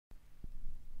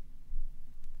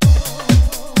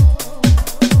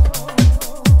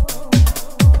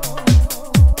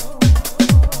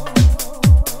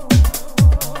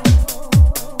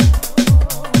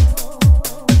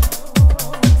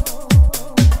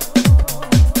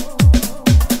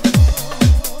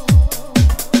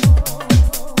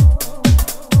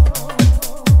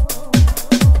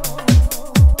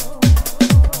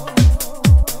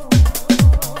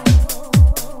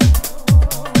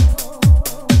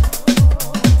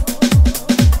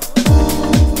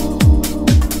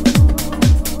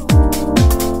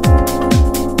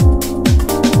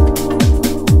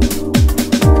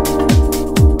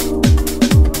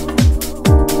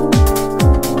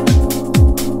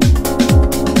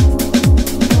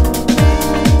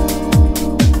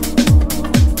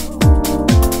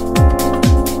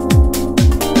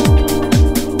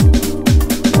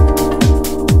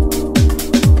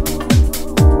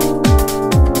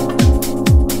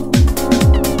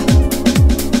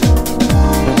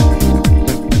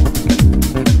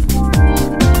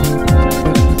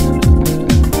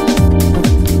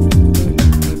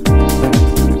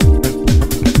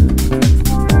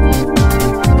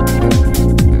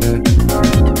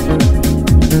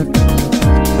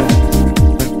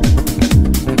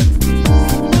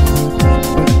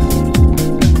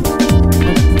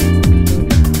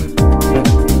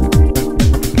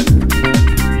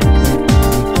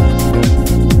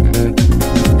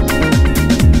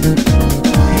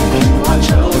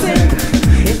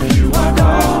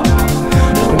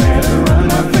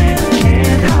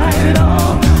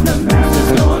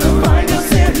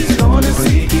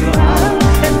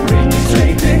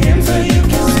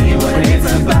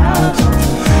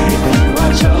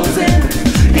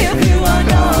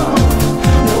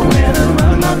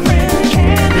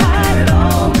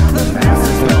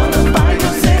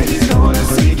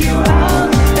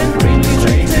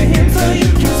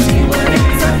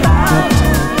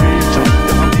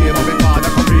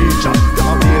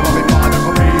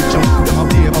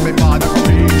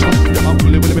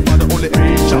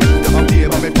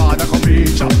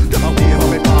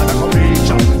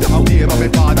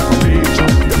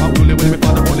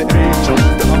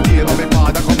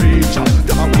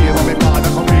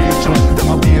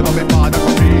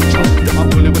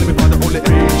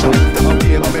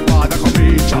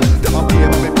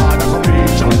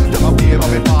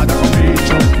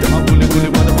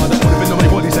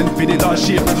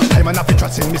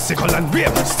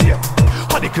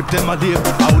If them a live,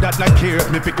 how that not care.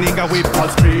 Me pick nigga with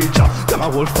false preacher. Them a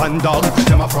wolf and dog,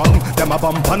 them a frog, them a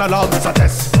bump and a log. So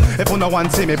test, if you no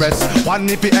want see me breast, one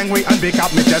if be angry and pick up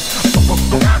me chest.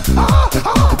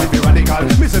 If you radical,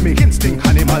 me say me instinct,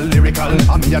 animal, lyrical.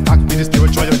 I'm me attack me the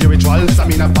spiritual, your ritual. So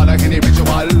me not follow any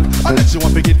ritual. Unless you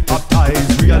want to get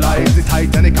baptized, realize the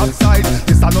Titanic upside.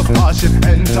 This a no starship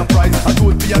enterprise. A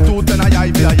tooth be a tooth and a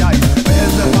eye be a eye.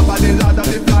 Where's the papa, the lad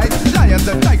and the flight? Lions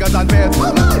and tigers and bears.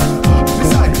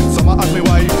 Beside, some a ask me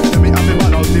why. Let me have me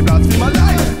man out the blast for my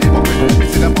life. Hypocrite, me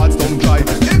see them hearts don't dry.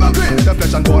 Hypocrite, the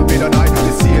flesh and bone be the night.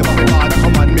 The same of me father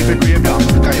command me to grave ya.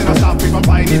 Cause you not stop me from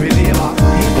finding me believer.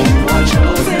 If you are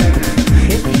chosen,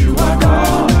 if you are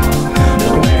called,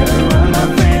 nowhere to run, my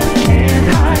friend, can't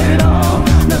hide it all.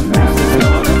 The master's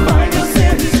gonna find you,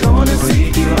 said he's gonna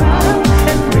seek you out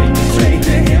and bring you straight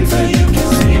to him so you can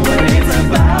see what it's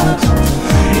about.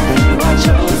 If you are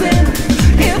chosen,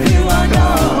 if you are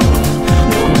called,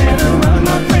 nowhere to run,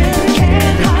 my friend,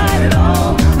 can't hide it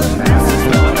all. The master's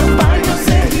gonna find you,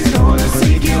 said he's gonna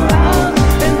seek you out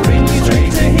and bring you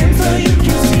straight to him so you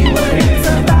can see what it's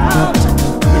about.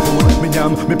 Me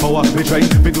yam, me power, me train.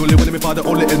 Me do live when me father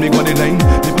only help me go the line.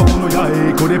 Me papa no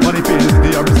yai, go the party field. The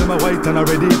arrows in my white and I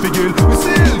ready for kill. We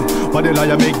still, but the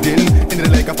liar make deal. In the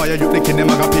like a fire, you the king them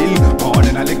a go peel. More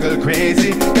than a little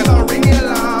crazy, get a ring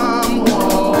alarm.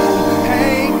 Whoa,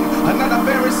 hey, another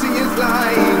Pharisee is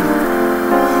lying.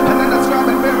 Another scribe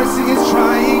and Pharisee is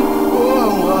trying.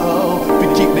 Whoa, whoa, we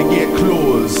keep the gate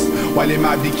closed while him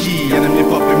have the key and him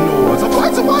lift up him nose. So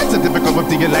why it's a difficult with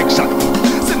the election?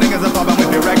 Sending as a problem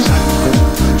with direction.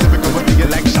 Typical with the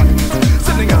election.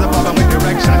 Sending as a problem with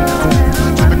direction.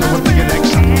 Typical with the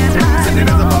election. Sending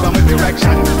as a problem with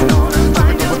direction.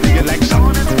 Typical with the election.